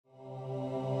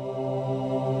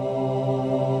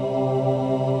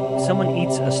someone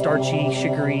eats a starchy,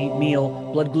 sugary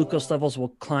meal, blood glucose levels will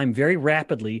climb very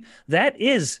rapidly. That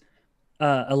is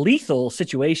a lethal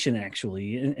situation,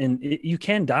 actually, and you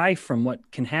can die from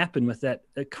what can happen with that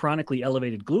chronically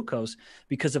elevated glucose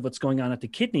because of what's going on at the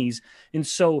kidneys. And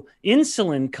so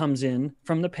insulin comes in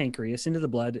from the pancreas into the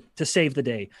blood to save the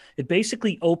day. It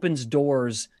basically opens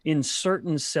doors in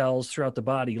certain cells throughout the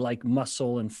body, like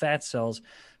muscle and fat cells,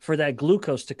 for that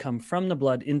glucose to come from the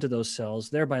blood into those cells,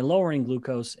 thereby lowering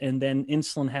glucose. And then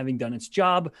insulin, having done its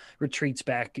job, retreats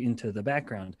back into the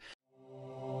background.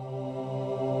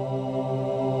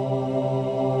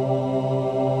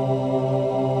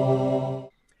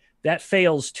 That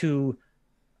fails to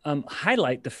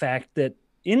highlight the fact that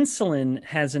insulin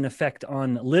has an effect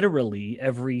on literally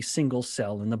every single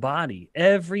cell in the body.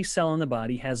 Every cell in the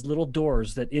body has little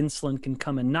doors that insulin can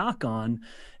come and knock on,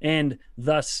 and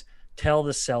thus tell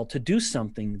the cell to do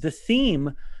something. The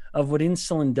theme of what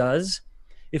insulin does,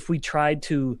 if we tried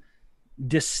to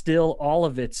distill all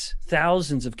of its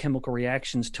thousands of chemical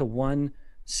reactions to one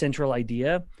central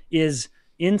idea, is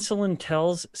insulin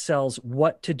tells cells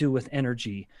what to do with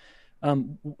energy.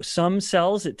 Some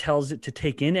cells, it tells it to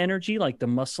take in energy, like the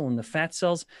muscle and the fat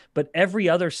cells, but every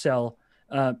other cell,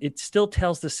 it still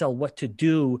tells the cell what to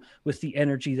do with the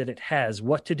energy that it has,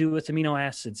 what to do with amino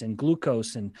acids and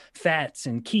glucose and fats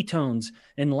and ketones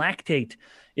and lactate.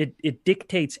 It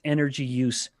dictates energy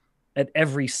use at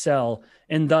every cell,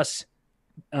 and thus,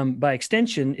 by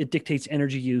extension, it dictates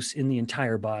energy use in the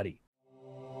entire body.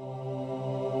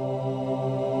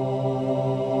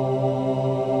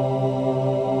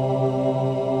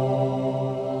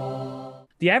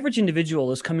 The average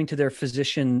individual is coming to their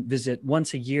physician visit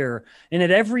once a year, and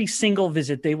at every single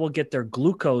visit, they will get their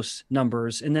glucose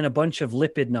numbers and then a bunch of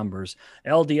lipid numbers,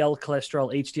 LDL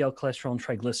cholesterol, HDL cholesterol, and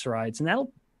triglycerides, and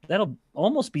that'll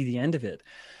almost be the end of it.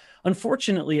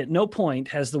 Unfortunately, at no point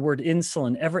has the word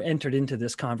insulin ever entered into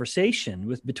this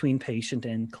conversation between patient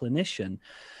and clinician.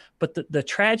 But the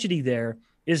tragedy there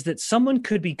is that someone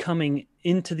could be coming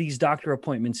into these doctor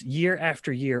appointments year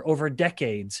after year over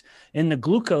decades, and the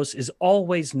glucose is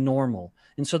always normal.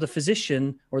 And so the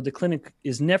physician or the clinic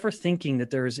is never thinking that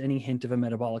there is any hint of a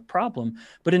metabolic problem.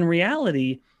 But in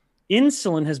reality,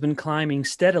 insulin has been climbing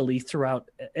steadily throughout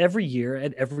every year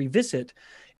at every visit.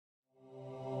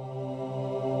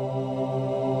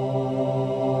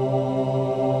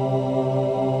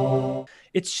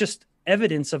 It's just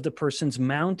evidence of the person's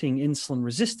mounting insulin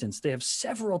resistance. They have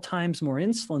several times more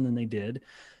insulin than they did.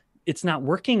 It's not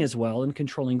working as well in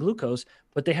controlling glucose,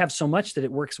 but they have so much that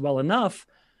it works well enough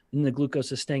and the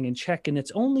glucose is staying in check. And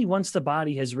it's only once the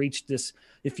body has reached this,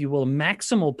 if you will,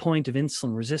 maximal point of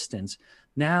insulin resistance,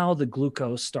 now the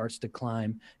glucose starts to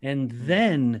climb. And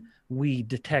then we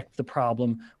detect the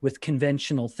problem with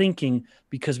conventional thinking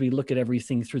because we look at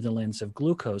everything through the lens of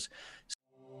glucose.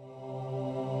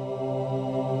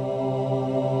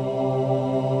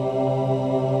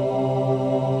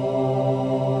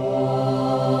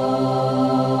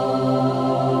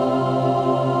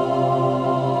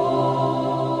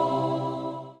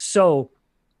 So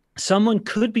someone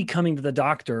could be coming to the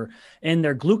doctor and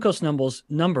their glucose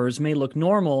numbers may look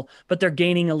normal, but they're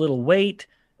gaining a little weight,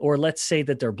 or let's say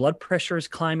that their blood pressure is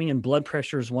climbing, and blood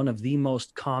pressure is one of the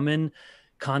most common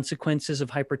consequences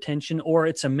of hypertension. Or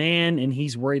it's a man and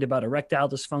he's worried about erectile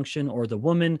dysfunction, or the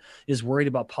woman is worried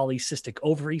about polycystic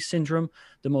ovary syndrome,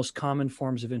 the most common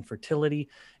forms of infertility.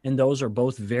 And those are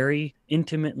both very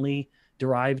intimately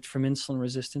derived from insulin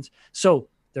resistance. So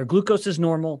their glucose is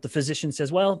normal. The physician says,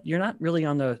 well, you're not really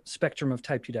on the spectrum of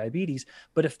type 2 diabetes.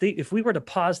 But if we were to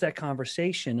pause that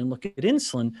conversation and look at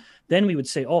insulin, then we would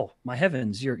say, oh, my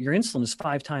heavens, your insulin is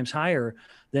 5 times higher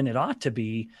than it ought to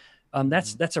be.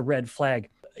 That's a red flag.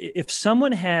 If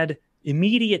someone had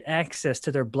immediate access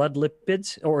to their blood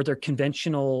lipids or their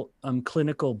conventional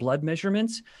clinical blood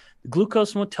measurements,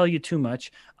 glucose won't tell you too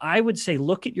much. I would say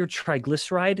look at your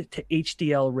triglyceride to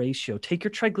HDL ratio. Take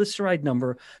your triglyceride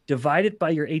number, divide it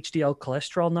by your HDL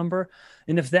cholesterol number,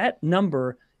 and if that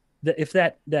number, if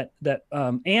that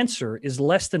answer is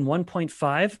less than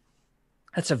 1.5,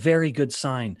 that's a very good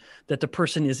sign that the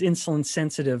person is insulin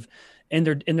sensitive and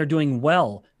they're doing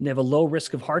well and they have a low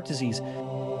risk of heart disease.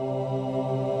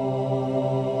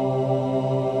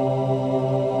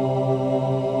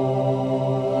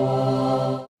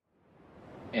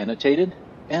 Annotated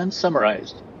and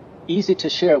summarized, easy to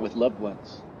share with loved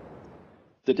ones.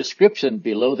 The description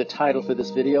below the title for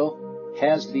this video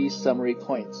has these summary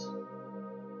points.